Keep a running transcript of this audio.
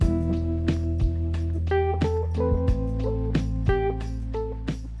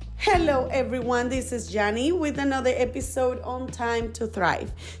Hello everyone, this is Jani with another episode on Time to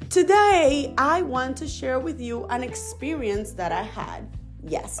Thrive. Today, I want to share with you an experience that I had.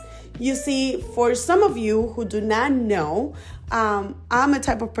 Yes, you see, for some of you who do not know, I'm a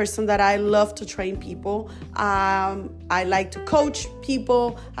type of person that I love to train people. I like to coach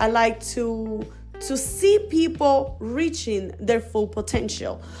people. I like to see people reaching their full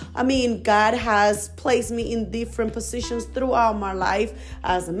potential. I mean, God has placed me in different positions throughout my life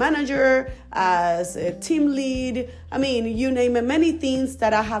as a manager, as a team lead. I mean, you name it, many things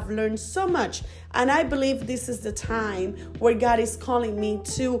that I have learned so much. And I believe this is the time where God is calling me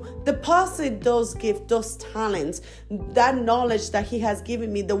to deposit those gifts, those talents, that knowledge that He has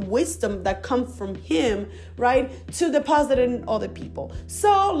given me, the wisdom that comes from Him, right, to deposit in other people.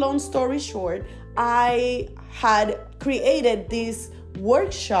 So, long story short, I had created this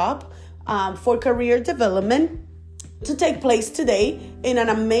workshop for career development to take place today in an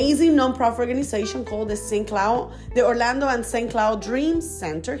amazing nonprofit organization called the Orlando and St. Cloud Dream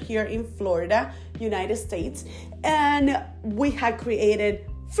Center here in Florida, United States. And we had created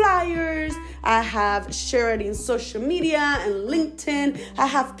flyers. I have shared in social media and LinkedIn. I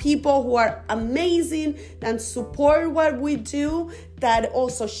have people who are amazing and support what we do that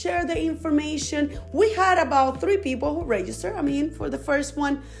also share the information. We had about 3 people who registered. I mean, for the first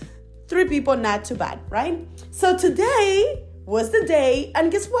one, 3 people, not too bad, right? So today was the day, and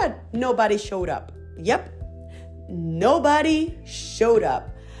guess what? Nobody showed up. Yep, nobody showed up.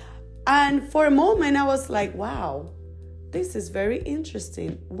 And for a moment, I was like, wow, this is very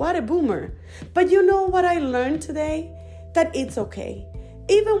interesting. What a boomer. But you know what I learned today? That it's okay.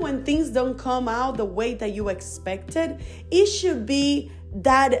 Even when things don't come out the way that you expected, it should be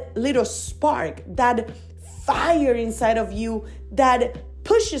that little spark, that fire inside of you that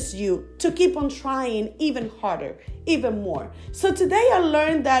pushes you to keep on trying even harder, even more. So today I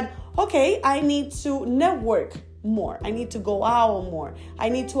learned that, okay, I need to network more. I need to go out more. I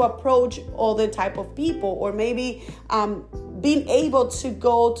need to approach other type of people, or maybe being able to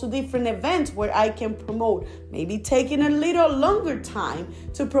go to different events where I can promote, maybe taking a little longer time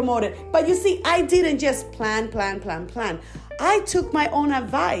to promote it. But you see, I didn't just plan. I took my own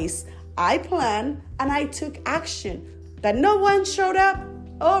advice. I planned and I took action. That no one showed up,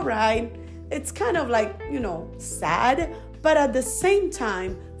 all right. It's kind of like, sad, but at the same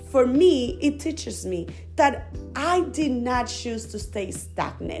time, for me, it teaches me that I did not choose to stay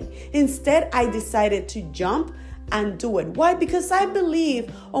stagnant. Instead, I decided to jump and do it. Why? Because I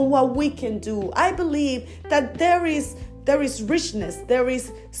believe on what we can do. I believe that there is richness. There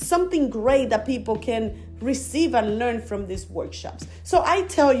is something great that people can receive and learn from these workshops. So I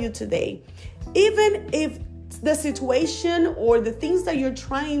tell you today, even if the situation or the things that you're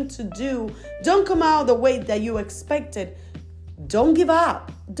trying to do don't come out the way that you expected, don't give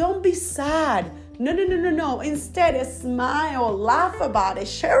up. Don't be sad. No. Instead, smile, laugh about it,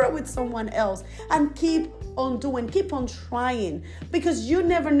 share it with someone else, and keep on doing, keep on trying, because you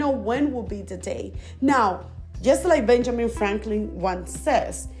never know when will be the day. Now, just like Benjamin Franklin once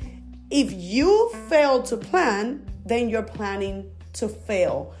says, if you fail to plan, then you're planning to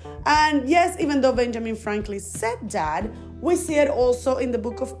fail. And yes, even though Benjamin Franklin said that, we see it also in the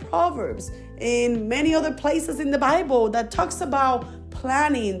book of Proverbs, in many other places in the Bible that talks about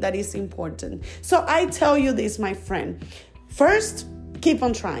planning that is important. So I tell you this, my friend. First, keep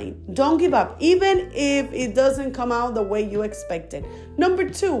on trying. Don't give up, even if it doesn't come out the way you expected. Number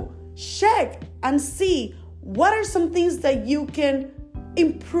 2, check and see what are some things that you can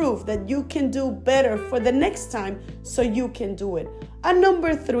improve, that you can do better for the next time so you can do it. And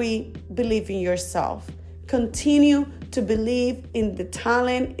number 3, believe in yourself. Continue to believe in the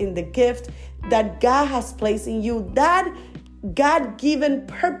talent, in the gift that God has placed in you, that God-given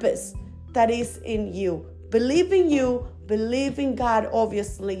purpose that is in you. Believe in you, believe in God,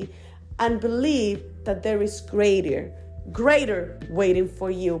 obviously, and believe that there is greater waiting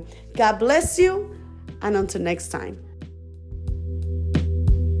for you. God bless you, and until next time.